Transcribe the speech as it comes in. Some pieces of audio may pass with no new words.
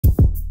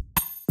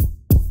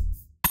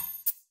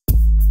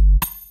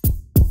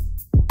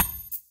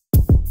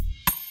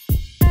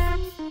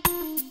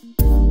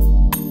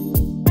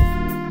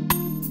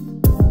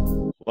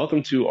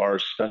Welcome to our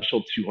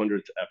special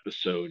 200th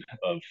episode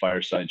of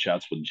Fireside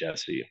Chats with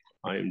Jesse.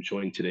 I am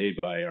joined today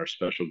by our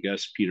special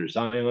guest, Peter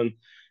Zeihan,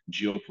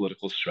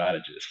 geopolitical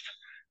strategist.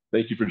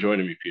 Thank you for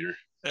joining me, Peter.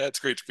 It's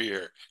great to be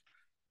here.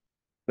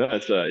 No,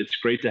 it's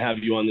great to have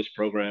you on this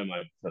program.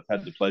 I've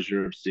had the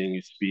pleasure of seeing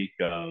you speak,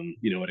 at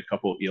a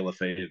couple of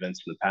ELFA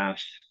events in the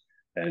past,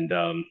 and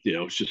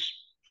it's just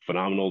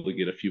phenomenal to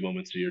get a few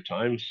moments of your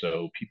time.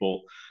 So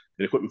people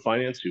in equipment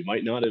finance who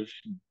might not have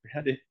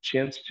had a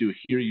chance to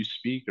hear you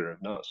speak or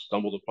have not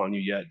stumbled upon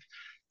you yet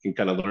can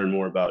kind of learn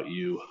more about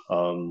you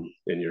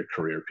and your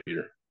career,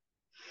 Peter.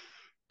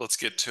 Let's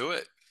get to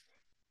it.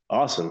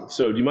 Awesome.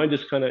 So do you mind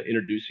just kind of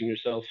introducing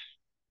yourself?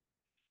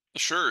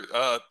 Sure.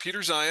 Peter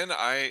Zeihan,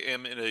 I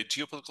am a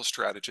geopolitical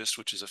strategist,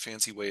 which is a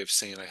fancy way of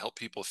saying I help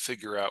people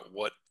figure out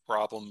what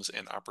problems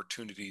and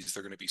opportunities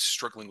they're going to be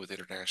struggling with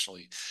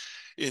internationally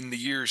in the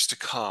years to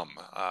come.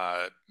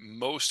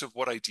 Most of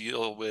what I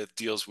deal with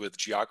deals with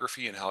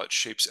geography and how it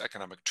shapes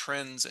economic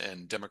trends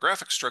and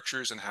demographic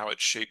structures and how it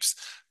shapes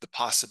the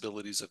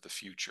possibilities of the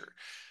future.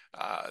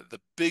 The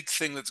big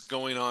thing that's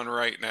going on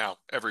right now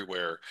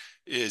everywhere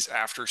is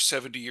after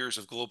 70 years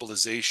of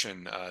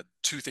globalization,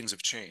 two things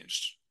have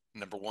changed.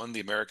 Number one,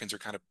 the Americans are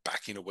kind of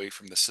backing away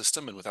from the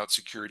system, and without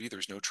security,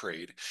 there's no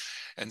trade.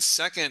 And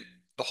second,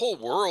 the whole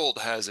world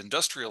has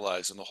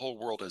industrialized and the whole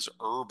world has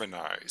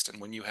urbanized. And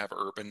when you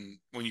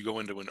go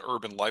into an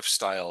urban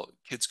lifestyle,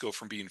 kids go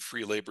from being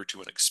free labor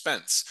to an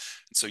expense.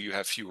 And so you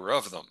have fewer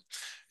of them.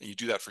 And you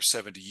do that for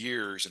 70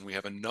 years. And we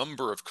have a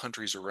number of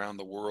countries around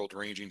the world,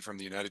 ranging from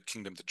the United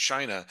Kingdom to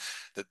China,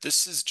 that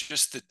this is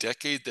just the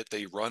decade that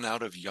they run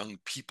out of young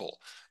people.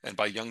 And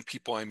by young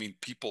people, I mean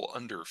people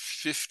under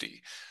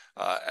 50.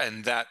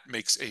 And that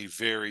makes a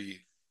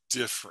very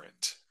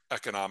different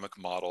economic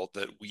model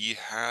that we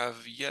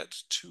have yet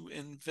to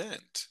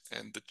invent.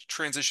 And the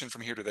transition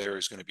from here to there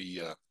is going to be,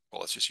 well,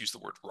 let's just use the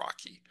word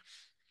rocky.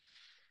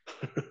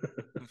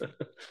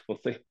 Well,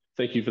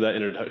 thank you for that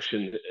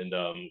introduction,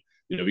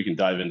 and we can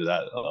dive into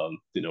that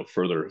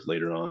further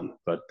later on.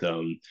 But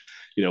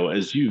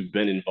as you've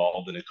been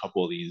involved in a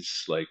couple of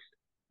these like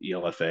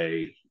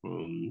ELFA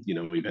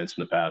events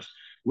in the past,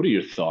 what are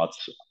your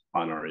thoughts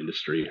on our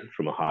industry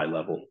from a high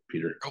level,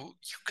 Peter? Oh,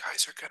 you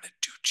guys are going to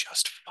do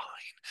just fine.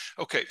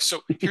 Okay,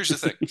 so here's the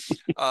thing.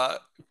 Uh,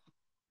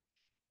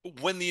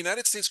 when the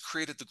United States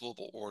created the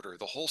global order,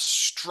 the whole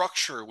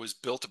structure was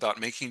built about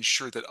making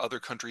sure that other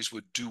countries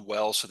would do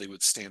well so they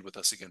would stand with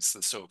us against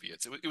the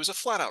Soviets. It was a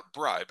flat out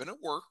bribe and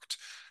it worked.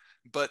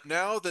 But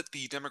now that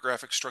the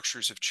demographic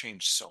structures have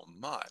changed so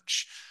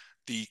much,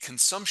 the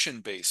consumption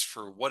base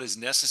for what is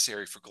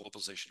necessary for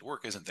globalization to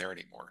work isn't there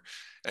anymore.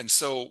 And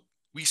so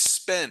we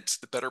spent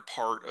the better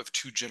part of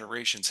two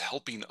generations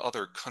helping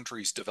other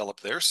countries develop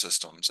their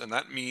systems. And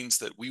that means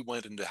that we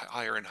went into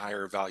higher and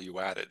higher value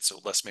added, so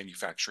less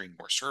manufacturing,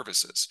 more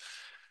services.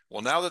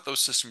 Well, now that those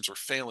systems are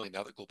failing,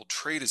 now that global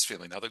trade is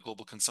failing, now that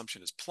global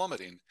consumption is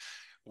plummeting,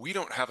 we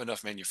don't have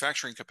enough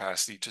manufacturing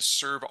capacity to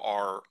serve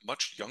our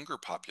much younger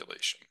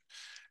population.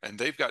 And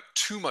they've got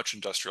too much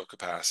industrial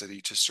capacity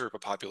to serve a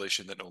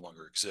population that no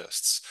longer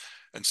exists.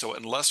 And so,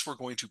 unless we're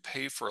going to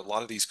pay for a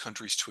lot of these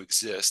countries to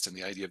exist, and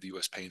the idea of the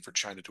US paying for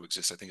China to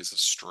exist, I think is a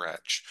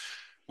stretch,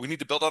 we need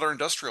to build out our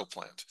industrial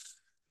plant.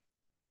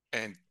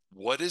 And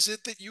what is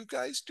it that you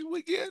guys do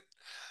again?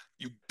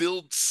 You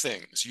build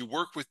things. You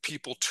work with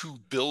people to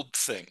build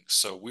things.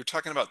 So we're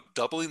talking about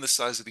doubling the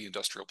size of the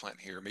industrial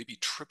plant here, maybe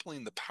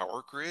tripling the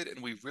power grid,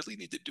 and we really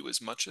need to do as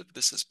much of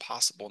this as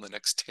possible in the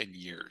next 10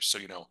 years. So,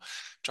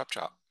 chop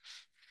chop.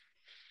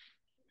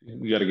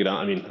 We got to get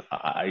on. I mean,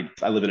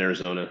 I live in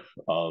Arizona,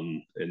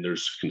 and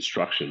there's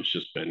construction's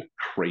just been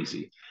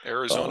crazy.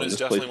 Arizona is This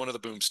definitely place, one of the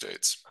boom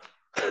states.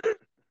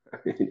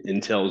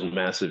 Intel's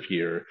massive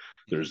here. Mhm.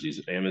 There's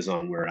these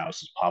Amazon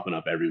warehouses popping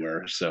up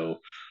everywhere. So,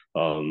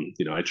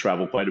 I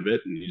travel quite a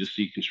bit, and you just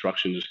see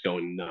construction just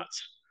going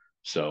nuts.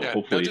 So Yeah. Now,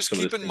 hopefully, just some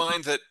of keep this in things.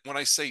 mind that when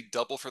I say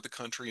double for the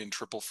country and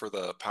triple for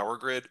the power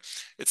grid,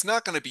 it's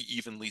not going to be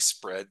evenly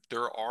spread.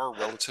 There are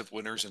relative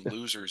winners and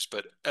losers,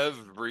 but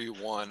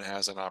everyone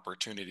has an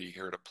opportunity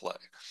here to play.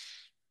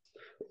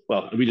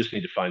 Well, we just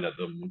need to find out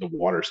the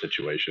water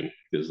situation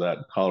because that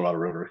Colorado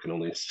River can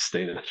only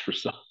sustain us for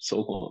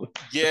so long.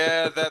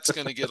 Yeah, that's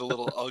going to get a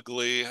little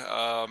ugly.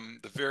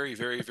 The very,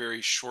 very,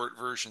 very short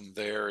version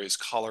there is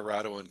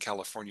Colorado and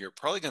California are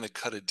probably going to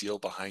cut a deal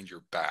behind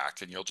your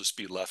back, and you'll just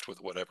be left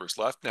with whatever's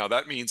left. Now,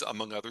 that means,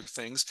 among other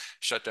things,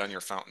 shut down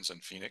your fountains in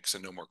Phoenix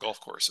and no more golf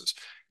courses.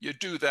 You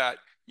do that,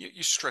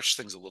 you stretch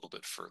things a little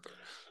bit further.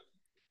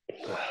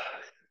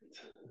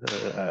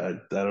 I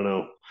don't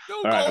know. No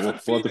All right,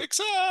 golf in well,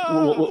 Phoenix.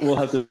 Ah! we'll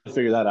have to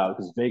figure that out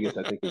because Vegas,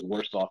 I think, is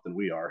worse off than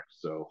we are.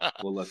 So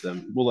we'll let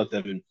them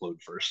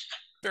implode first.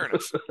 Fair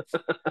enough.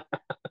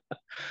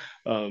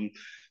 Um,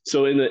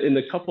 so in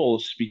the couple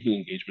of speaking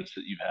engagements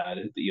that you've had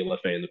at the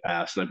ELFA in the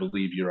past, and I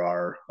believe you're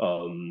our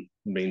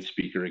main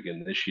speaker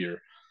again this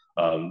year,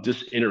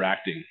 just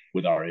interacting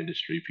with our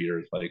industry,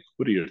 Peter. Like,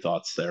 what are your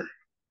thoughts there?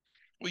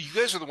 Well, you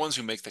guys are the ones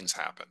who make things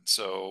happen.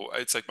 So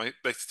it's like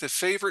the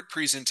favorite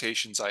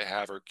presentations I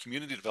have are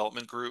community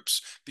development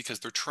groups because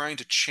they're trying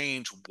to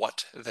change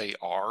what they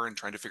are and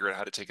trying to figure out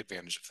how to take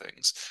advantage of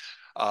things.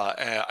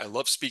 And I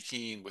love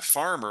speaking with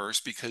farmers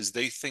because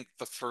they think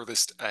the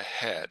furthest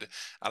ahead.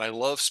 And I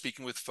love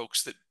speaking with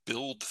folks that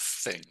build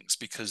things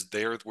because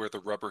they're where the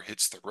rubber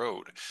hits the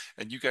road.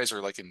 And you guys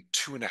are like in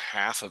two and a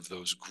half of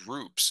those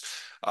groups.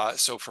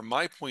 So from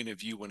my point of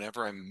view,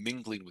 whenever I'm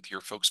mingling with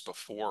your folks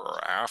before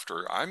or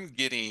after, I'm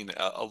getting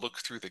a look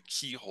through the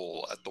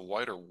keyhole at the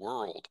wider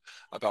world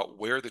about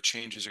where the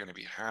changes are going to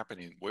be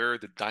happening, where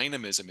the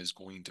dynamism is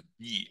going to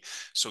be.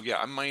 So yeah,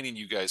 I'm mining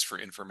you guys for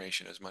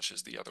information as much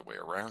as the other way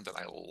around, and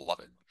I love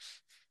it.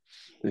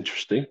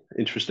 Interesting,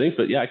 interesting.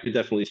 But yeah, I could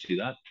definitely see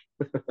that.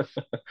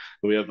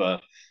 we have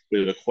a we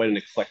have a quite an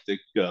eclectic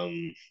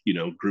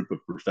group of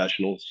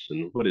professionals.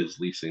 And what is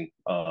leasing?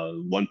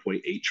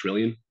 1.8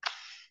 trillion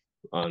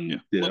Yeah, on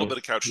a little bit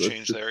of couch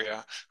change it's there.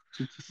 Yeah.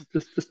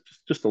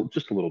 just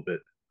a little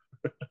bit.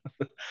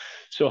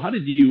 So how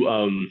did you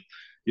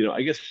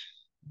I guess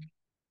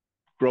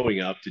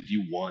growing up, did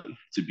you want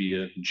to be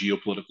a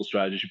geopolitical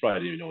strategist? You probably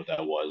didn't even know what that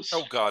Oh was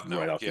God,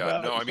 right no. off the Yeah,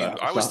 bat. no. I mean,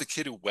 So, I was so the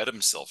kid who wet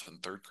himself in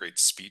third grade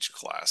speech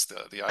class.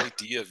 The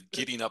idea of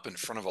getting up in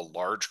front of a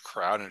large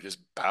crowd and just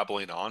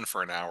babbling on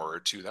for an hour or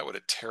two, that would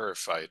have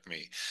terrified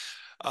me.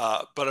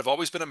 But I've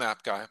always been a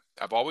map guy.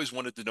 I've always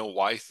wanted to know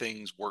why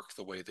things work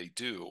the way they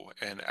do.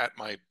 And at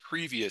my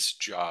previous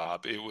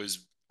job,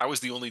 I was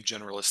the only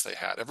generalist they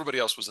had. Everybody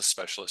else was a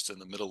specialist in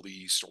the Middle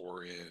East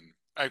or in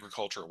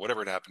agriculture or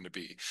whatever it happened to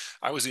be.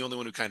 I was the only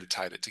one who kind of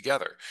tied it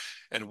together.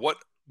 And what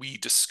we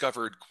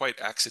discovered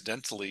quite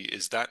accidentally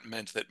is that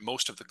meant that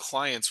most of the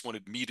clients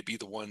wanted me to be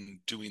the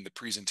one doing the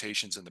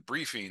presentations and the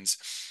briefings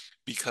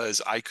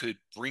because I could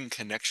bring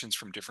connections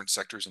from different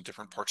sectors and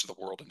different parts of the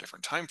world and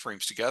different time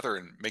frames together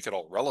and make it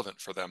all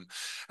relevant for them,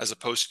 as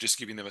opposed to just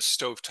giving them a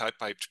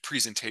stovepipe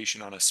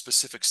presentation on a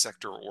specific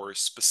sector or a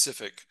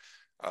specific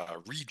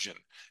region.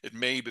 It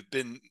may have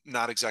been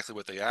not exactly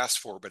what they asked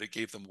for, but it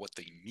gave them what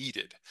they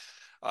needed.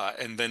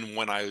 And then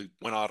when I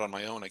went out on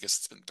my own, I guess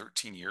it's been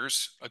 13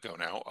 years ago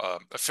now,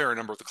 a fair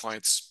number of the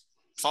clients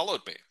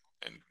followed me.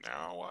 And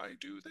now I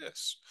do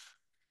this.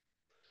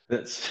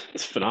 that's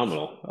it's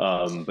phenomenal.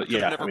 I But could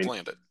have yeah, I never mean,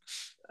 planned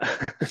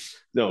it.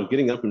 no,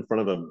 getting up in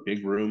front of a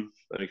big room,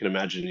 I can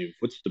imagine you.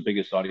 What's the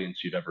biggest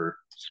audience you've ever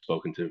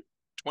spoken to?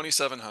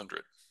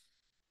 2,700.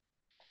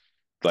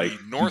 Like,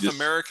 The you North just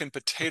American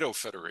Potato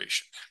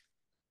Federation.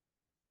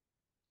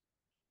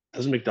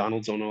 doesn't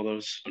McDonald's own all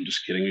those? I'm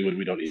just kidding.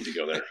 We don't need to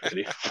go there.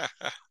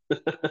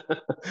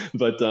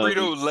 But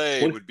Frito-Lay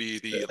 20, would be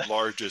the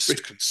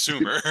largest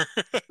consumer.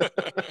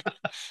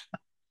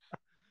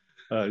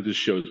 it just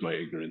shows my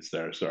ignorance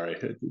there. Sorry,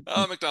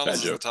 McDonald's bad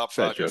is in the joke. top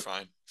Bad five. You're joke.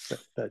 fine.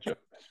 Bad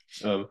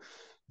joke.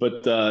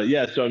 But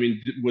yeah, so I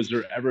mean, was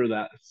there ever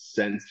that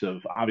sense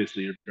of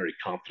obviously you're very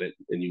confident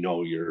and you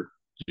know your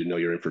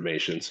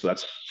information, so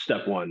that's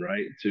step one,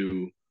 right?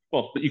 To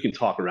well, but you can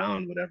talk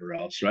around whatever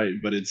else, right?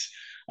 But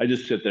I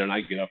just sit there and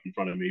I get up in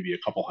front of maybe a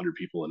couple hundred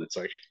people, and it's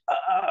like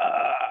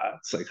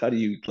how do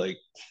you like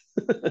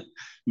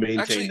maintain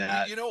Actually,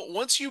 that?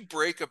 once you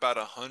break about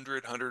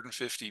 100,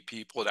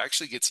 people, it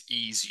actually gets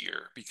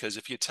easier because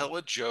if you tell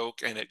a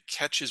joke and it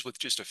catches with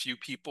just a few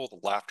people,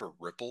 the laughter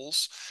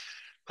ripples.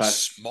 Uh,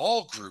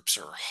 Small groups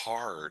are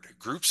hard.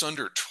 Groups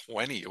under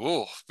 20.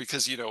 Oh,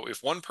 because,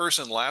 if one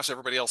person laughs,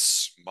 everybody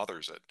else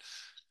smothers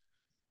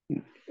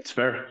it. it's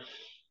fair.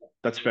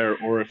 That's fair.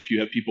 Or if you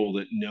have people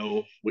that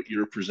know what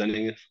you're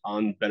presenting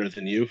on better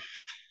than you,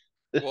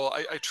 Well,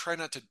 I try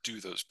not to do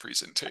those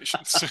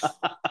presentations.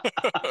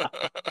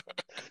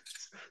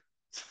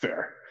 it's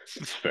fair.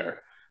 It's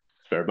fair.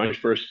 It's fair. My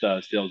first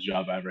sales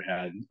job I ever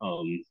had,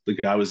 the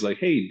guy was like,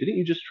 "Hey, didn't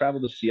you just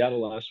travel to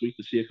Seattle last week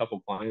to see a couple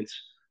clients?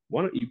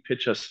 Why don't you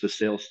pitch us the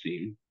sales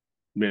team?"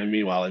 Man,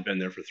 meanwhile, I've been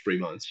there for 3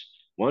 months.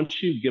 Why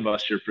don't you give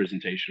us your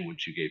presentation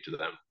which you gave to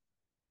them?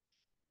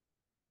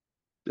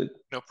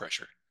 No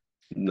pressure.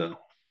 No,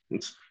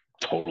 it's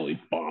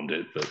totally bombed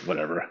it, but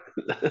whatever.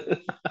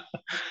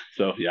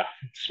 So yeah,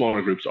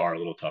 smaller groups are a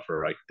little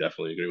tougher. I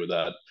definitely agree with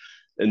that.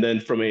 And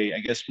then I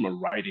guess from a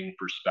writing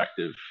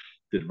perspective,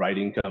 did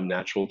writing come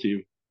natural to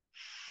you?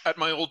 At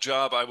my old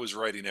job, I was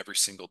writing every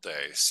single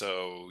day.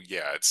 So,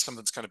 yeah, it's something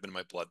that's kind of been in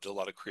my blood. Did a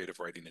lot of creative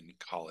writing in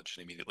college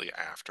and immediately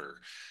after.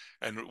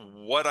 And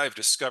what I've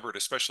discovered,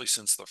 especially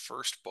since the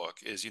first book,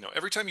 is,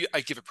 every time I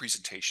give a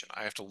presentation,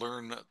 I have to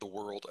learn the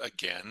world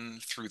again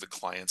through the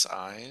client's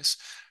eyes.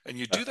 And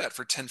you do that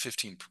for 10,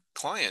 15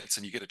 clients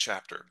and you get a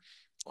chapter.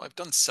 Well, I've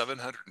done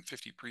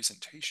 750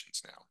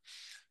 presentations now.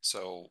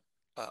 So,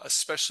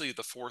 especially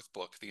the fourth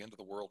book, The End of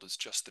the World is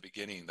Just the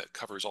Beginning, that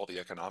covers all the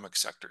economic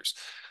sectors.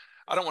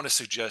 I don't want to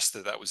suggest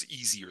that that was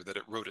easy or that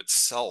it wrote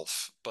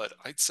itself, but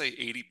I'd say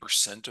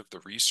 80% of the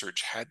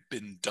research had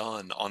been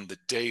done on the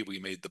day we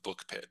made the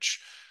book pitch.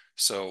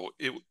 So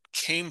it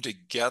came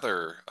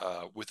together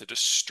with a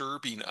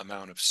disturbing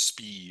amount of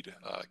speed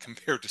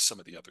compared to some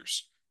of the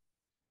others.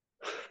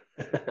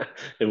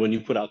 And when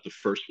you put out the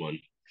first one,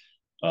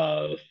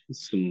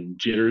 some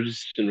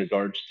jitters in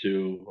regards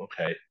to,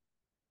 okay,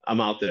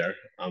 I'm out there,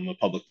 I'm a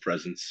public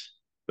presence,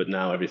 but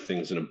now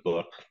everything's in a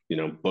book. You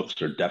know,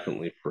 books are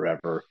definitely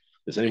forever.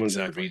 Is anyone going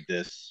to Exactly. read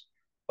this?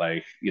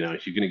 Like, you know,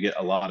 if you're going to get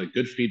a lot of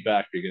good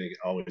feedback, you're going to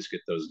always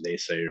get those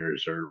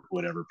naysayers or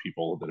whatever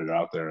people that are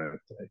out there.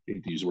 I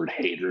hate to use the word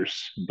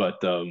haters, but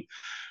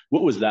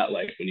what was that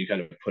like when you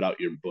kind of put out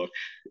your book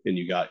and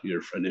you got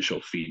your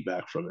initial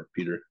feedback from it,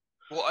 Peter?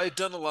 Well, I had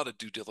done a lot of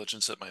due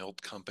diligence at my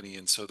old company,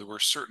 and so there were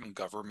certain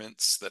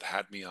governments that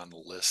had me on the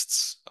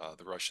lists,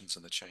 the Russians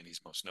and the Chinese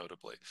most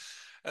notably.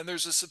 And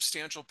there's a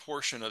substantial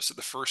portion of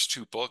the first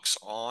two books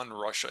on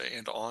Russia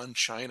and on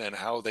China and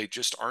how they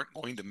just aren't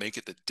going to make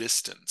it the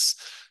distance.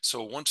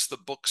 So once the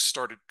books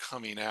started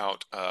coming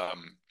out,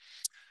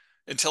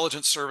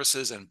 intelligence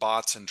services and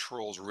bots and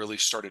trolls really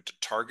started to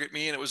target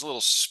me, and it was a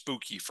little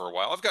spooky for a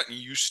while. I've gotten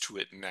used to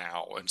it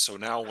now, and so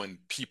now when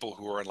people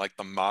who are in like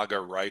the MAGA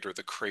right or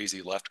the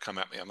crazy left come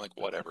at me, I'm like,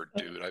 whatever,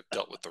 dude. I've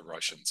dealt with the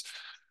Russians.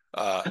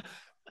 Uh,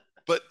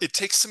 but it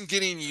takes some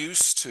getting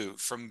used to,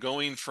 from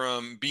going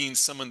from being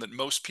someone that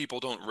most people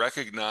don't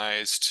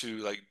recognize to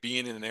like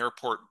being in an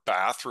airport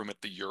bathroom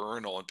at the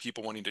urinal and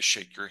people wanting to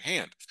shake your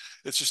hand.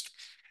 It's just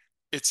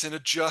it's an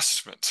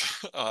adjustment,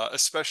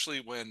 especially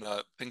when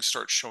things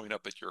start showing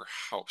up at your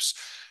house.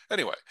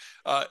 Anyway,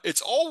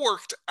 it's all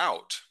worked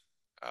out,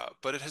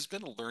 but it has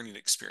been a learning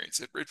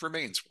experience. It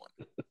remains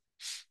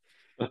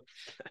one.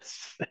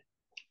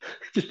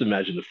 Just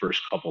imagine the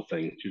first couple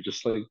things. You're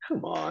just like,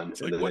 come on.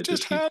 It's And like, then what it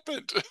just just keeps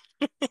happened?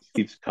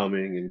 keeps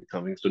coming and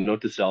coming. So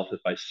note to self: if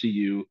I see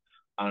you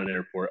on an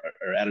airport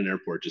or at an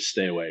airport, just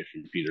stay away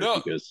from Peter No,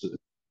 because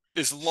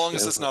as long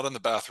as stay it's away. not in the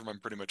bathroom, I'm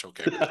pretty much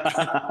okay with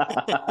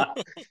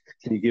it.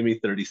 Can you give me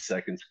 30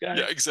 seconds, Yeah, guy?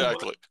 Come on.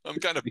 exactly. I'm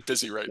kind of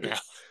busy right now.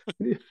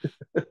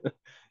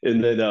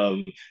 And then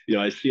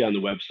I see on the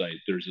website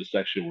there's a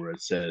section where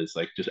it says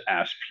like just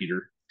ask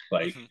Peter.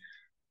 Like, Mhm.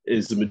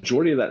 is the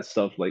majority of that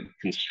stuff like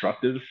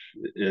constructive?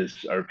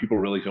 Are people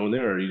really going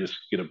there, or you just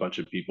get a bunch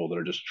of people that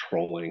are just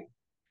trolling?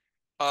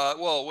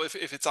 Well, if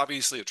it's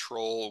obviously a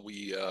troll,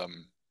 we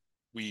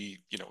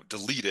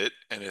delete it,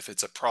 and if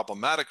it's a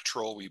problematic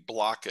troll, we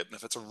block it, and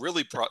if it's a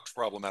really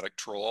problematic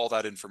troll, all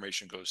that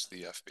information goes to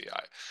the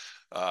FBI.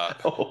 Uh,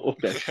 Oh,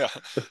 okay. yeah,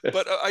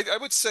 but I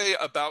would say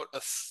about a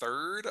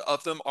third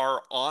of them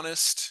are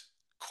honest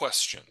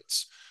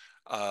questions,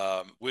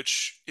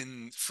 which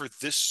in for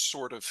this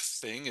sort of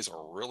thing is a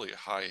really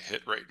high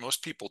hit rate.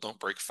 Most people don't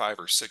break 5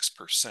 or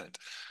 6%.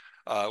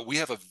 We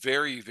have a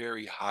very,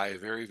 very high,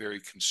 very, very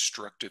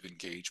constructive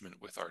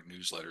engagement with our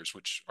newsletters,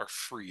 which are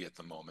free at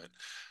the moment.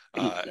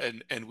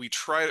 And we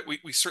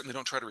certainly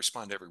don't try to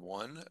respond to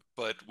everyone,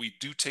 but we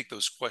do take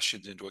those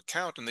questions into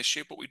account, and they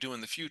shape what we do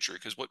in the future,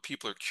 because what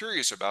people are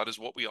curious about is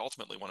what we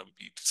ultimately want to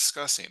be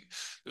discussing.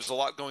 There's a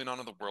lot going on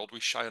in the world. We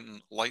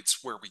shine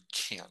lights where we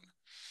can.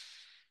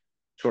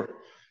 Sure,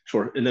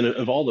 sure. And then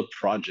of all the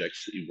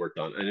projects that you've worked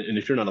on, and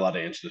if you're not allowed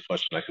to answer this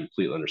question, I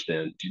completely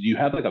understand. Do you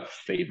have like a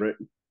favorite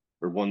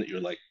or one that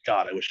you're like,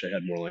 God, I wish I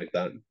had more like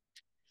that?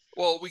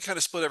 Well, we kind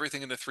of split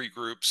everything into three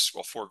groups,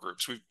 well, four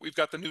groups. We've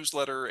got the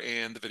newsletter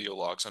and the video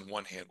logs on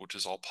one hand, which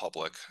is all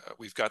public.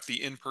 We've got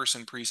the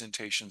in-person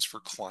presentations for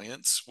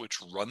clients, which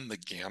run the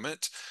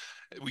gamut.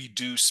 We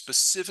do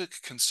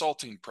specific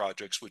consulting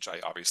projects, which I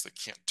obviously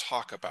can't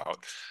talk about.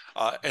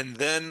 And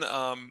then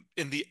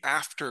in the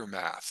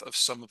aftermath of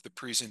some of the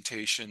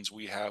presentations,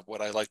 we have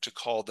what I like to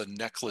call the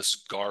necklace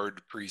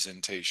guard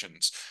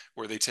presentations,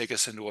 where they take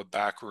us into a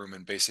back room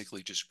and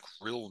basically just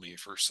grill me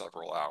for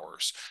several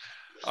hours.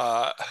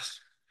 Uh,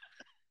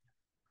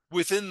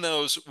 Within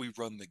those, we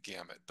run the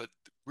gamut, but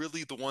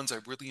really the ones I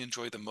really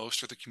enjoy the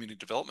most are the community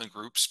development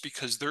groups,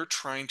 because they're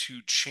trying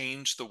to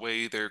change the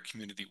way their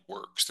community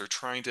works. They're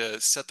trying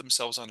to set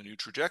themselves on a new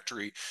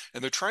trajectory,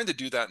 and they're trying to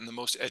do that in the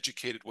most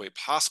educated way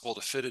possible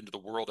to fit into the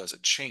world as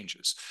it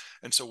changes.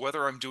 And so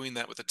whether I'm doing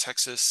that with the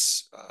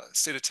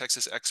state of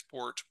Texas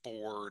export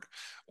board,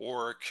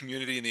 or a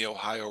community in the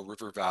Ohio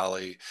River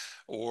Valley,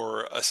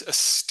 or a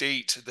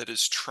state that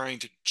is trying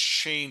to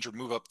change or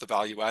move up the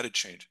value added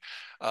change,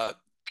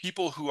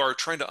 people who are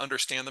trying to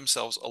understand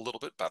themselves a little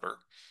bit better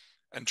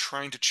and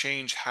trying to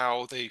change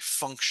how they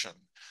function.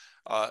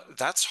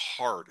 That's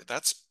hard.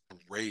 That's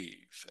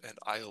brave. And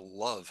I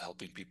love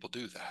helping people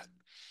do that.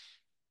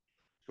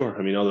 Sure.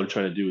 I mean, all they're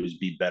trying to do is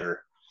be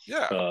better,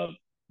 Yeah. uh,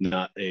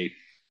 not a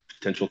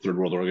potential third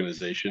world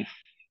organization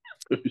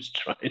who's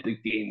trying to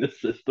game the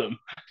system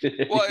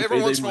in Well, any every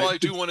way they once in a while might I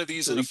do one of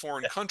these in a possibly.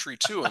 foreign country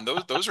too, and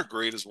those are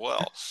great as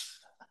well.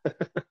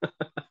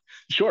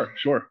 Sure,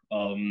 sure.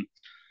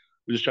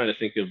 We're just trying to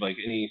think of like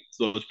any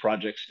those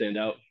projects stand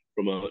out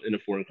from a in a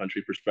foreign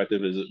country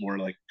perspective. Is it more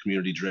like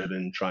community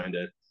driven, trying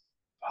to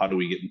how do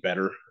we get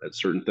better at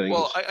certain things?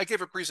 Well, I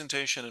gave a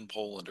presentation in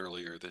Poland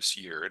earlier this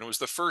year, and it was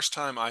the first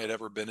time I had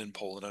ever been in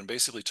Poland. I'm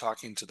basically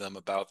talking to them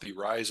about the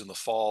rise and the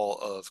fall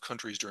of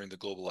countries during the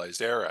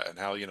globalized era, and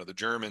how, the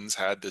Germans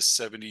had this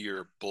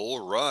 70-year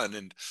bull run,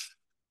 and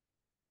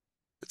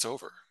it's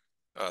over.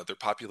 Their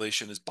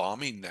population is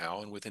bombing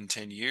now, and within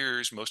 10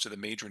 years, most of the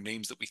major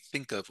names that we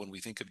think of when we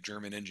think of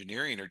German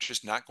engineering are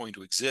just not going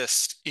to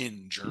exist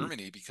in Mm.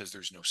 Germany because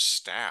there's no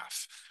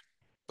staff.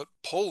 But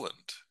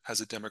Poland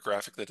has a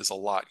demographic that is a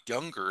lot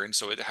younger, and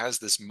so it has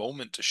this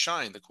moment to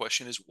shine. The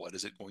question is, what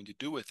is it going to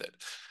do with it?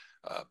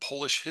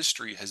 Polish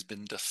history has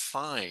been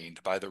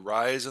defined by the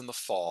rise and the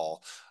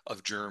fall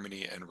of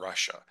Germany and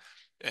Russia.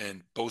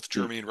 And both Mm.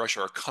 Germany and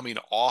Russia are coming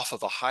off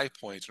of a high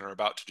point and are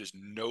about to just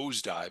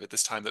nosedive at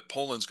this time that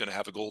Poland's going to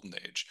have a golden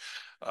age.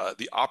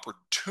 The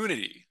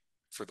opportunity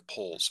for the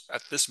Poles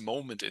at this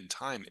moment in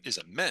time is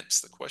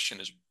immense. The question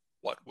is,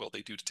 what will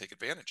they do to take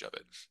advantage of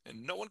it?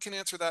 And no one can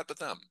answer that but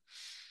them.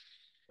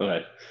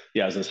 Okay.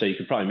 Yeah, I was gonna say you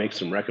could probably make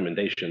some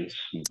recommendations,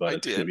 but I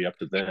it's gonna did. be up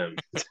to them.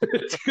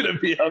 It's gonna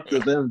be up to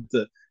them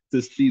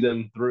to see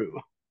them through.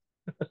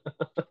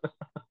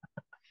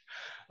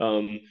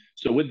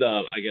 So with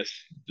the, I guess,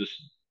 just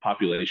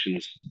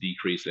populations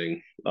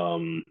decreasing,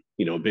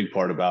 a big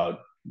part about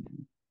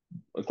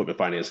equipment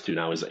finance too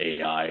now is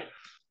AI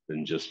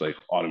and just like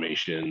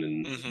automation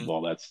and Hmm.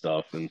 all that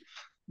stuff. And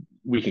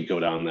we could go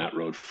down that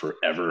road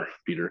forever,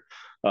 Peter.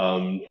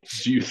 Do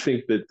you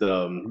think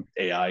that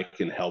AI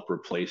can help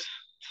replace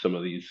some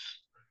of these,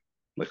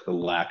 like the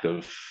lack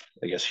of,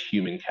 I guess,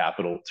 human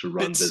capital to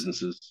run Bits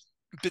businesses?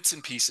 bits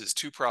and pieces,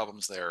 two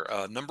problems there.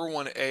 Number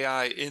one,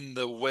 AI in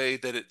the way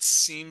that it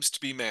seems to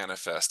be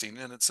manifesting,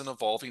 and it's an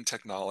evolving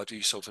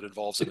technology. So if it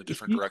evolves in a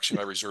different direction,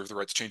 I reserve the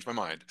right to change my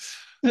mind.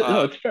 No,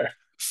 Uh, it's fair.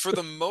 for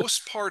the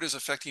most part, is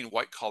affecting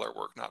white collar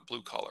work, not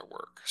blue collar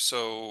work. Mm-hmm.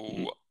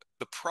 So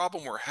the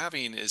problem we're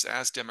having is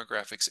as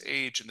demographics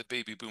age and the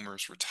baby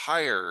boomers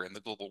retire and the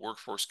global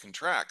workforce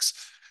contracts,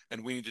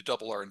 and we need to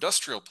double our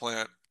industrial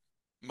plant,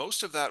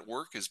 most of that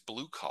work is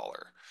blue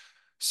collar.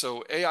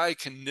 So AI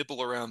can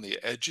nibble around the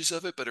edges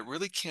of it, but it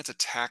really can't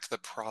attack the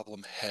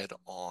problem head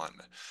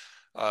on.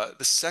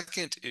 The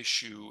second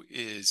issue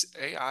is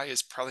AI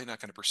is probably not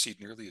going to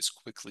proceed nearly as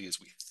quickly as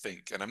we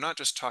think. And I'm not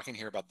just talking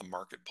here about the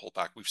market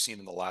pullback we've seen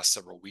in the last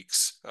several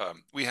weeks.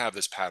 We have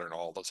this pattern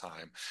all the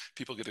time.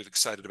 People get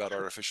excited about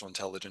artificial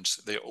intelligence,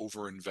 they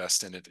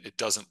overinvest in it. It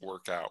doesn't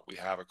work out. We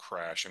have a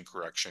crash and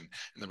correction,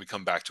 and then we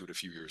come back to it a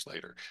few years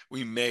later.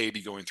 We may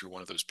be going through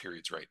one of those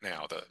periods right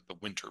now, the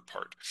winter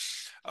part.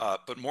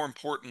 But more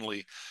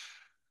importantly,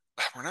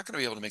 we're not going to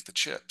be able to make the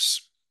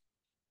chips.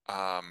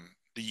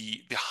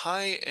 The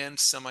high end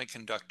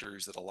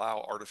semiconductors that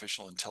allow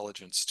artificial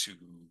intelligence to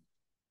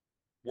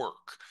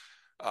work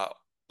uh,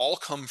 all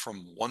come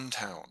from one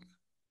town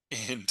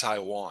in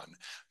Taiwan.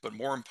 But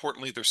more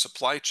importantly, their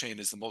supply chain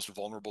is the most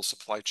vulnerable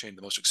supply chain,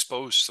 the most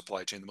exposed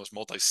supply chain, the most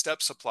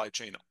multi-step supply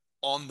chain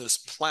on this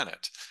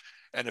planet.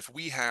 And if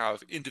we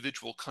have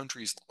individual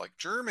countries like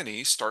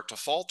Germany start to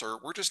falter,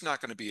 we're just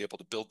not going to be able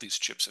to build these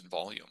chips in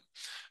volume.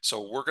 So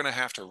we're going to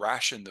have to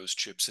ration those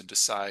chips and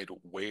decide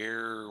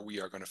where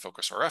we are going to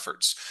focus our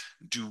efforts.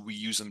 Do we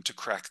use them to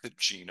crack the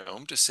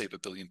genome to save a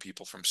billion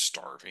people from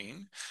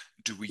starving?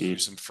 Do we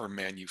use Mm. them for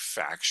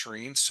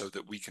manufacturing so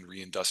that we can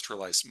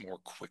reindustrialize more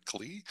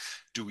quickly?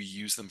 Do we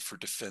use them for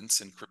defense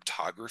and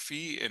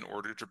cryptography in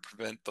order to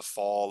prevent the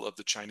fall of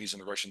the Chinese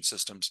and the Russian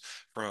systems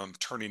from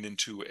turning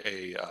into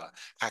a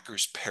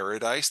hacker's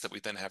paradise that we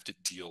then have to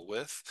deal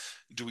with?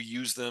 Do we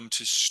use them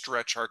to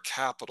stretch our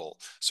capital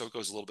so it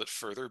goes a little bit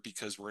further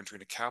because we're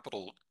entering a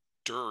capital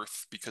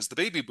dearth because the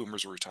baby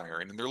boomers are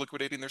retiring and they're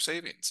liquidating their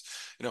savings?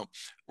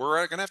 We're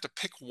going to have to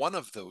pick one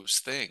of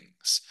those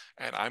things,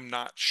 and I'm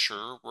not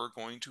sure we're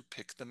going to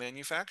pick the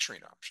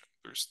manufacturing option.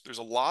 There's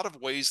a lot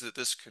of ways that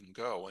this can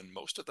go, and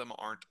most of them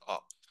aren't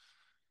up.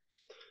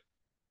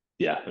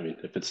 Yeah, I mean,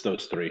 if it's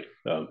those three,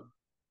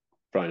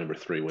 probably number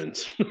three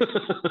wins.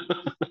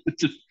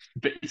 Just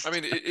I based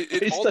mean,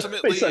 it based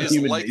ultimately on is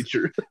human like,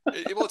 nature.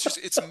 well,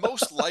 it's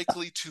most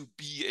likely to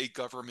be a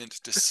government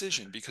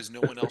decision because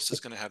no one else is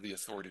going to have the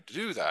authority to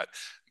do that.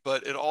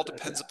 But it all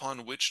depends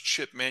upon which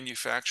chip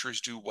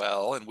manufacturers do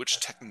well and which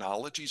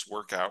technologies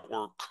work out.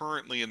 We're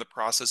currently in the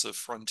process of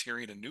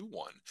frontiering a new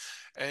one,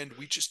 and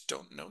we just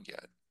don't know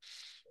yet.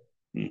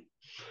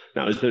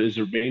 Now, is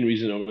there main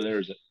reason over there?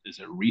 Is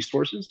it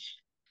resources? Is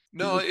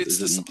No, it it's is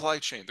the it supply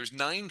chain. There's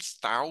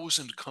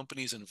 9,000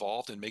 companies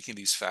involved in making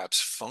these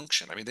fabs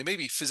function. I mean, they may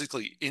be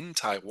physically in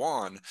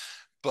Taiwan,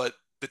 but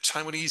the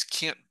Taiwanese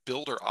can't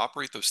build or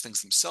operate those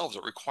things themselves.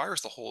 It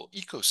requires the whole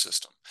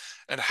ecosystem.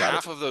 And got it?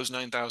 half of those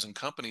 9,000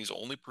 companies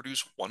only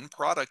produce one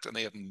product and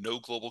they have no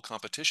global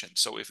competition.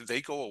 So if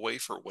they go away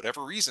for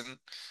whatever reason,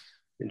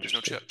 there's no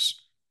Interesting.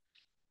 chips.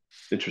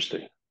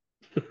 Interesting.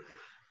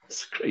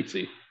 It's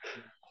crazy.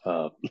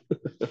 Uh,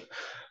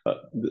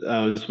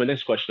 so my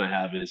next question I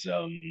have is,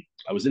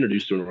 I was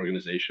introduced to an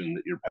organization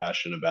that you're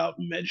passionate about,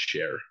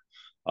 MedShare.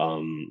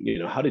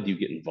 How did you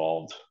get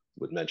involved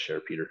with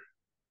MedShare, Peter?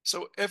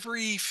 So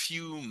every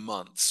few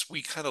months,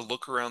 we kind of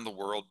look around the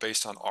world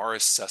based on our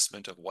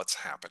assessment of what's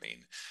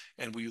happening.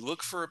 And we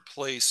look for a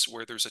place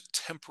where there's a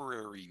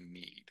temporary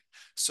need.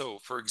 So,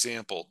 for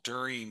example,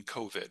 during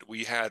COVID,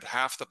 we had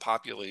half the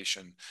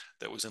population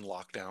that was in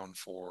lockdown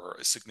for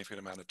a significant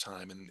amount of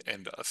time,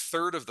 and a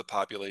third of the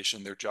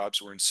population, their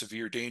jobs were in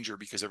severe danger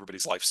because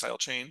everybody's lifestyle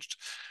changed.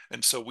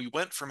 And so we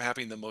went from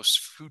having the most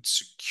food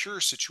secure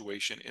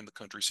situation in the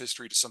country's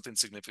history to something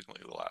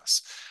significantly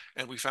less.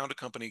 And we found a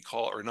company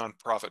called, or a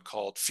nonprofit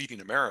called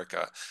Feeding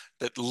America,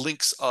 that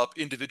links up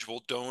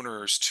individual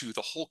donors to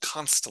the whole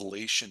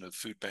constellation of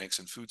food banks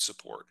and food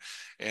support.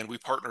 And we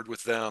partnered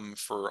with them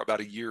for about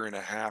a year and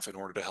a half in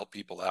order to help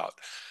people out.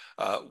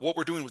 What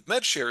we're doing with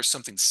MedShare is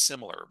something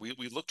similar.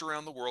 We looked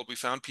around the world, we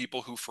found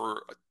people who,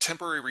 for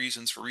temporary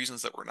reasons, for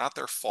reasons that were not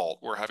their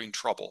fault, were having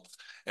trouble.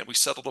 And we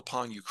settled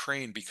upon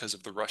Ukraine because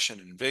of the Russian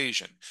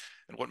invasion.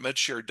 And what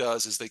MedShare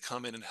does is they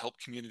come in and help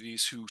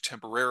communities who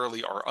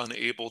temporarily are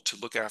unable to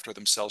look after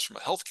themselves from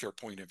a healthcare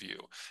point of view.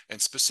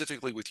 And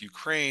specifically with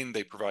Ukraine,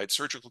 they provide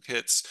surgical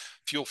kits,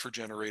 fuel for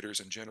generators,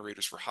 and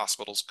generators for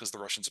hospitals because the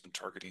Russians have been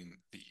targeting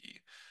the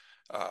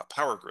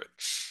power grid.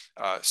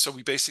 So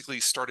we basically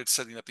started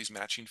setting up these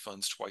matching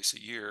funds twice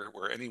a year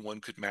where anyone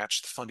could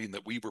match the funding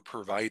that we were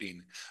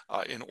providing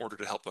in order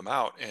to help them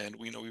out. And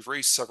we know we've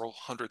raised several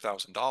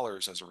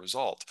 $100,000 as a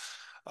result.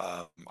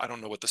 I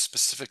don't know what the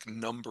specific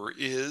number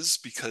is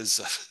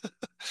because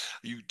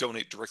you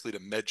donate directly to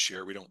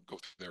MedShare. We don't go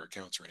through their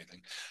accounts or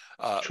anything.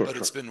 Sure, But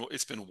sure.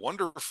 it's been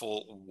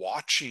wonderful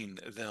watching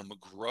them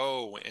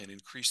grow and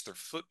increase their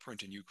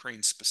footprint in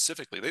Ukraine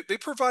specifically. They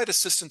provide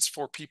assistance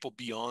for people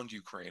beyond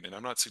Ukraine, and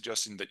I'm not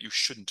suggesting that you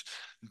shouldn't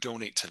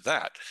donate to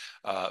that.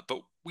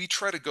 But we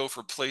try to go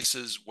for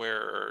places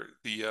where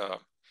the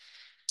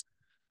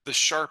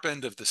sharp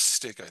end of the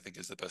stick, I think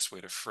is the best way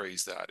to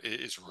phrase that,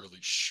 is really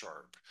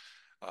sharp.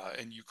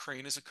 And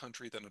Ukraine is a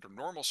country that, under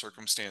normal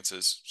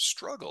circumstances,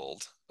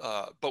 struggled,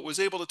 but was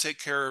able to take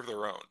care of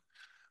their own.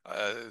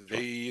 Sure,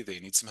 They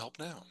need some help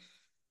now.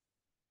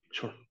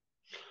 sure.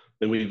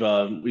 And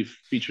we've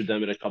featured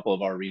them at a couple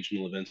of our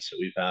regional events that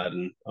we've had,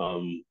 and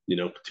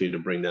continue to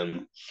bring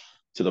them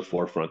to the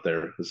forefront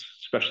there. Because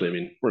especially, I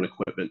mean, we're in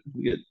equipment,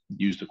 we get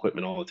used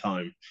equipment all the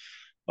time.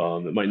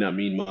 It might not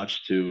mean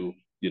much to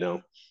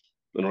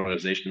an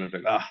organization of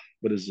like,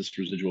 what is this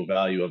residual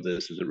value of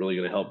this? Is it really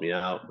going to help me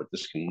out? But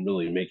this can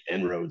really make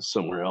inroads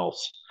somewhere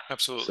else.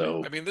 Absolutely.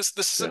 So I mean, this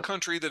is a yeah,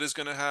 country that is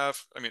going to have,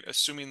 I mean,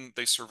 assuming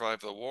they survive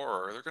the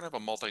war, they're going to have a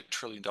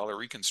multi-trillion-dollar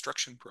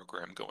reconstruction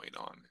program going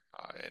on.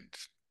 And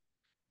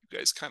you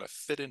guys kind of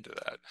fit into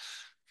that.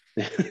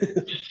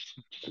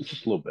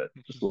 just a little bit,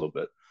 just a little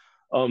bit.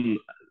 Um,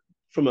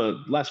 from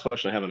a last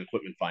question I have on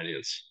equipment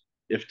finance,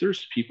 if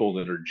there's people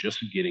that are just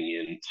getting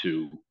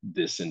into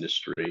this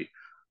industry,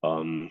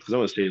 because I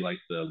want to say like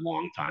the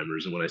long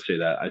timers, and when I say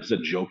that, I said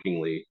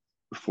jokingly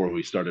before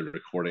we started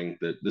recording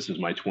that this is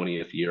my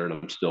 20th year and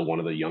I'm still one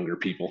of the younger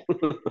people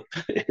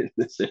in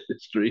this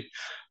industry.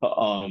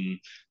 Um,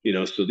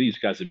 so these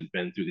guys have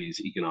been through these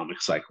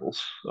economic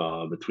cycles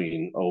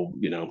between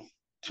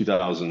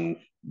 2000,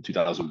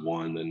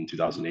 2001 and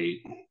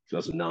 2008,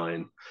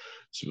 2009.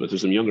 So, but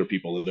there's some younger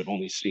people that have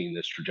only seen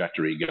this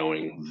trajectory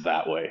going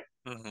that way.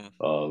 Hmm.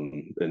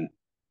 And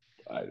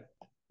I,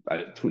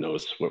 who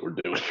knows what we're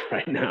doing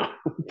right now?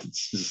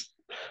 It's just,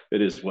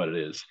 it is what it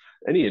is.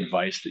 Any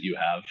advice that you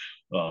have,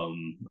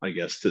 I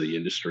guess, to the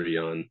industry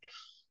on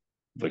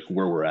like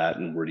where we're at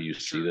and where do you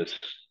see Sure. this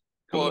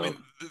Well, coming I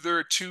up? mean, there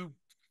are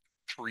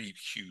three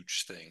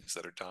huge things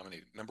that are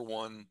dominating. Number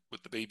one,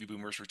 with the baby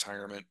boomers'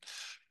 retirement,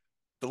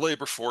 the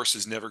labor force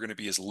is never going to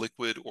be as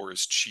liquid or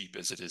as cheap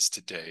as it is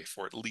today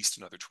for at least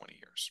another 20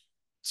 years.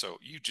 So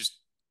you just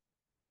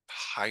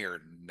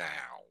hire now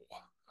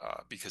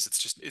because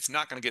it's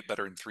not going to get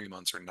better in 3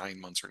 months or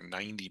 9 months or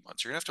 90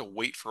 months. You're going to have to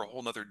wait for a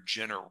whole nother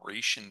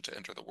generation to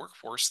enter the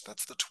workforce.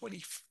 That's the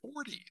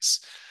 2040s.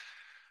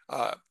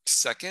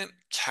 Second,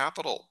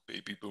 capital.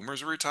 Baby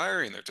boomers are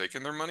retiring. They're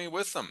taking their money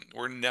with them.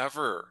 We're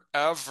never,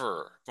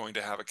 ever going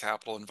to have a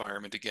capital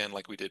environment again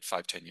like we did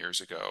 5, 10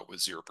 years ago with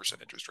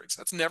 0% interest rates.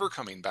 That's never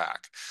coming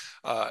back.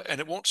 And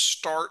it won't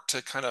start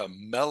to kind of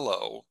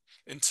mellow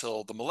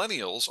until the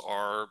millennials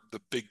are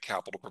the big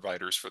capital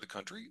providers for the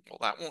country. Well,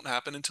 that won't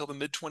happen until the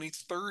mid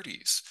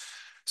 2030s.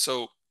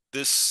 So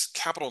this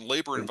capital and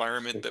labor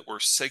environment Interesting. that we're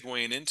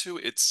segueing into,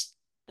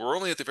 we're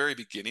only at the very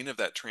beginning of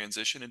that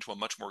transition into a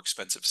much more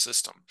expensive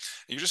system.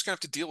 And you're just going to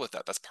have to deal with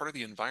that. That's part of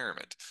the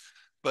environment.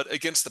 But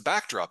against the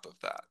backdrop of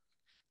that,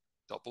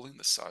 doubling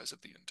the size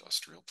of the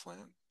industrial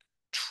plant,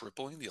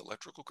 tripling the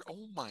electrical.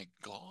 Oh my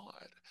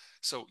God.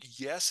 So,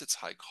 yes, it's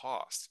high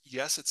cost.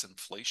 Yes, it's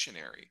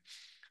inflationary,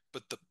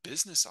 but the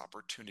business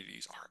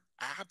opportunities are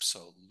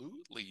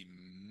absolutely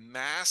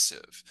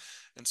massive.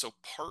 And so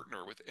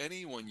partner with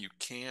anyone you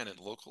can in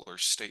local or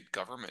state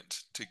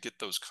government to get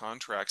those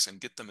contracts and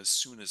get them as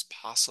soon as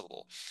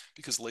possible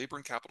because labor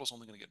and capital is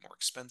only going to get more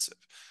expensive.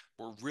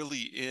 We're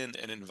really in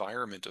an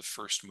environment of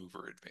first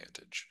mover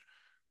advantage.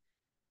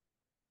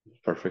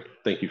 Perfect.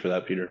 Thank you for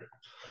that, Peter.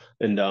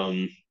 And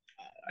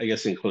I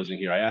guess in closing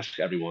here, I ask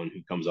everyone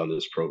who comes on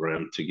this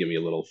program to give me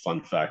a little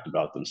fun fact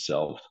about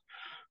themselves.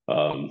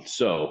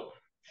 So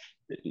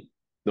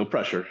no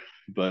pressure,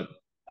 but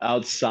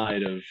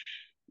outside of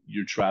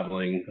you're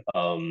traveling,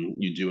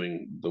 you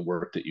doing the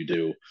work that you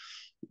do,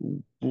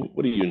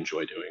 what do you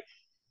enjoy doing?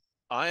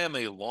 I am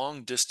a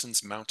long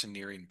distance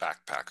mountaineering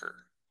backpacker.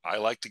 I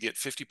like to get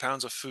 50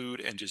 pounds of food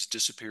and just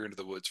disappear into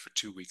the woods for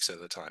 2 weeks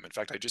at a time. In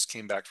fact, I just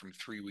came back from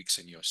 3 weeks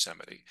in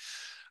Yosemite.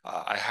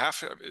 I have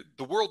to,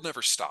 the world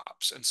never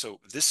stops. And so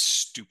this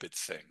stupid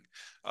thing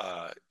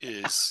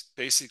is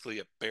basically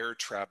a bear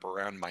trap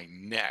around my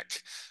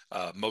neck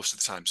most of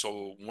the time.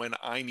 So when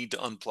I need to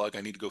unplug,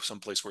 I need to go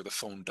someplace where the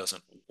phone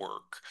doesn't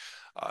work.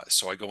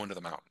 So I go into the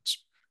mountains.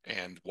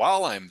 And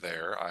while I'm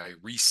there, I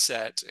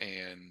reset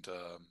and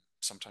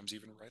sometimes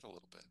even write a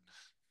little bit.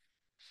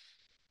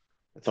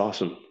 That's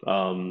awesome.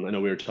 I know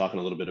we were talking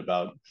a little bit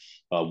about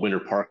Winter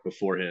Park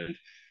beforehand.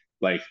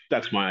 Like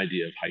that's my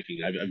idea of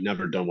hiking. I've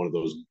never done one of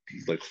those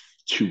like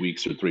 2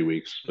 weeks or 3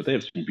 weeks, but they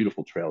have Mhm. some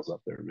beautiful trails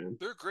up there, man.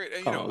 They're great.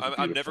 And, Oh, it's I'm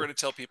never beautiful. going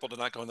to tell people to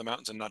not go in the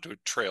mountains and not do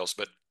trails,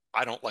 but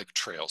I don't like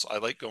trails. I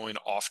like going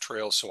off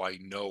trails so I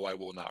know I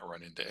will not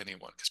run into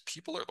anyone because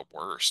people are the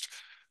worst.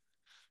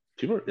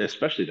 People,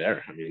 especially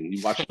there. I mean,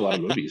 you watch a lot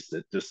of movies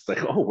that just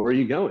like, oh, where are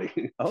you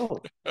going?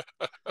 Oh,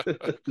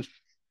 good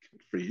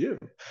for you.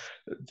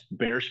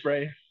 Bear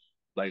spray.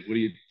 Like, what do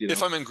you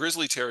If know? I'm in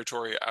grizzly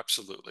territory,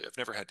 absolutely. I've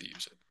never had to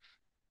use it.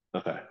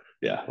 Okay.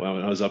 Yeah. Well,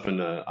 when I was up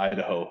in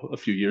Idaho a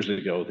few years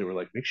ago, they were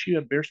like, make sure you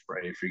have bear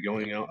spray if you're Yep.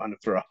 going out on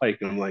for a hike.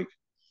 And I'm like,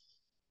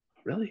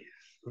 really?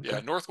 Yeah,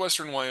 Okay.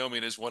 northwestern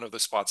Wyoming is one of the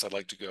spots I'd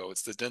like to go.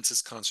 It's the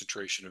densest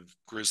concentration of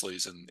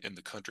grizzlies in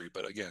the country,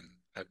 but again,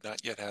 I've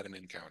not yet had an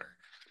encounter.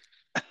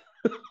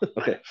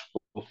 Okay.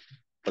 Well,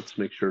 let's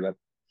make sure that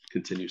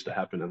continues to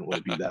happen. I don't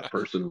want to be that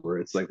person where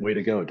it's like, way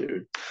to go,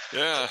 dude.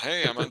 Yeah,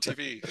 hey, I'm on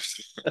TV.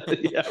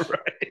 Yeah,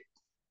 right.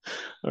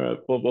 All right.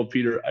 Well,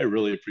 Peter, I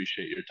really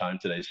appreciate your time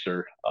today,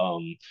 sir.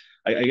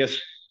 I guess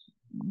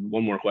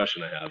one more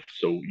question I have.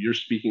 So you're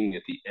speaking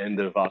at the end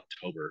of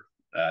October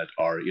at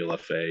our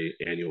ELFA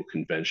annual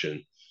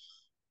convention.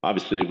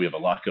 Obviously, we have a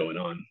lot going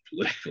on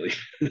politically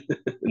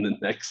in the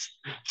next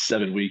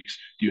 7 weeks.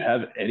 Do you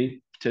have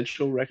any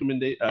potential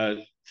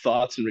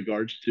thoughts in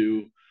regards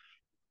to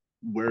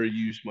where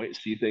you might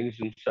see things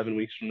in 7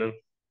 weeks from now?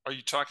 Are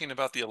you talking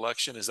about the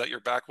election? Is that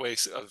your back way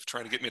of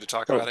trying to get me to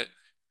talk So about it?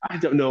 I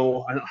don't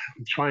know. I'm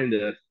trying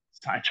to.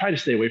 I try to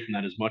stay away from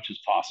that as much as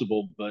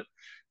possible, but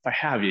if I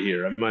have you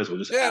here, I might as well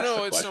just Yeah, ask the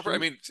no, it's no. I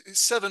question. mean,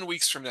 7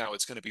 weeks from now,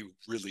 it's going to be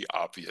really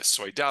obvious.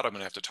 So I doubt I'm going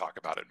to have to talk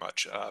about it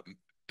much.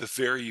 The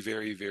very,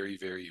 very, very,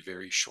 very,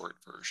 very short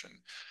version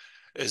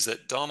is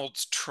that Donald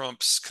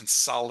Trump's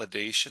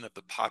consolidation of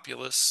the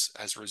populace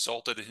has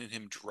resulted in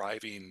him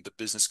driving the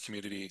business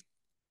community,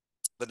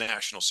 the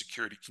national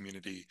security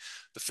community,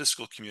 the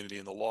fiscal community,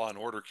 and the law and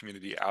order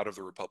community out of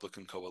the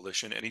Republican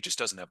coalition, and he just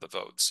doesn't have the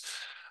votes.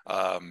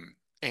 Um,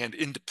 and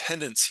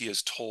independents, he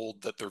has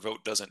told that their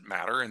vote doesn't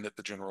matter and that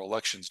the general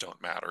elections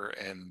don't matter.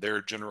 And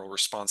their general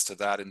response to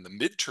that in the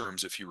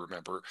midterms, if you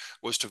remember,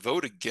 was to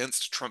vote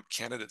against Trump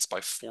candidates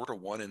by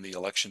 4-1 in the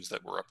elections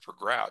that were up for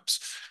grabs.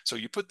 So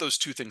you put those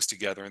two things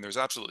together, and there's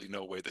absolutely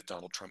no way that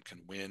Donald Trump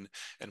can win.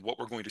 And what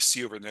we're going to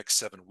see over the next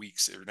 7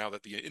 weeks, now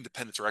that the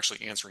independents are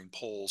actually answering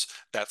polls,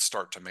 that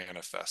start to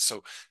manifest.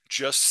 So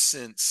just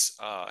since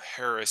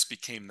Harris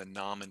became the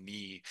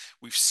nominee,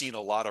 we've seen a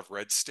lot of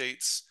red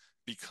states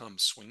become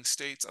swing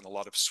states and a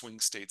lot of swing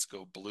states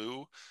go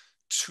blue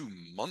 2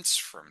 months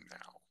from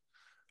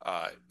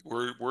now.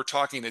 We're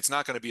talking. It's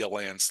not going to be a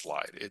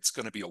landslide. It's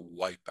going to be a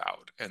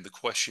wipeout. And the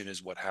question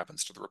is, what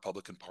happens to the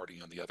Republican Party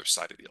on the other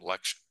side of the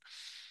election?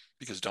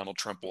 Because Donald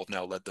Trump will have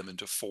now led them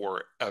into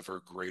four ever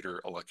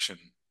greater election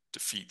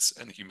defeats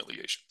and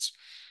humiliations.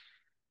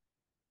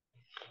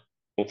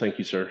 Well, thank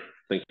you, sir.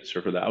 Thank you,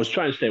 sir, for that. I was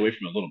trying to stay away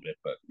from it a little bit,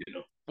 but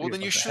Well, then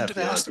you I shouldn't have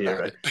have you on asked here,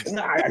 about right?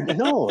 it. I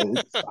know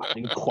it's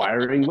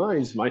inquiring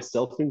minds,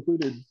 myself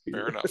included.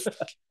 Fair Peter. enough.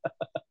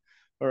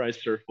 All right,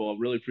 sir. Well, I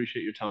really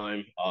appreciate your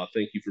time.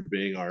 Thank you for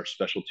being our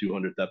special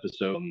 200th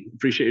episode.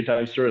 Appreciate your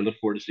time, sir, and look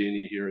forward to seeing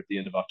you here at the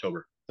end of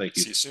October. Thank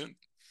you. See you soon.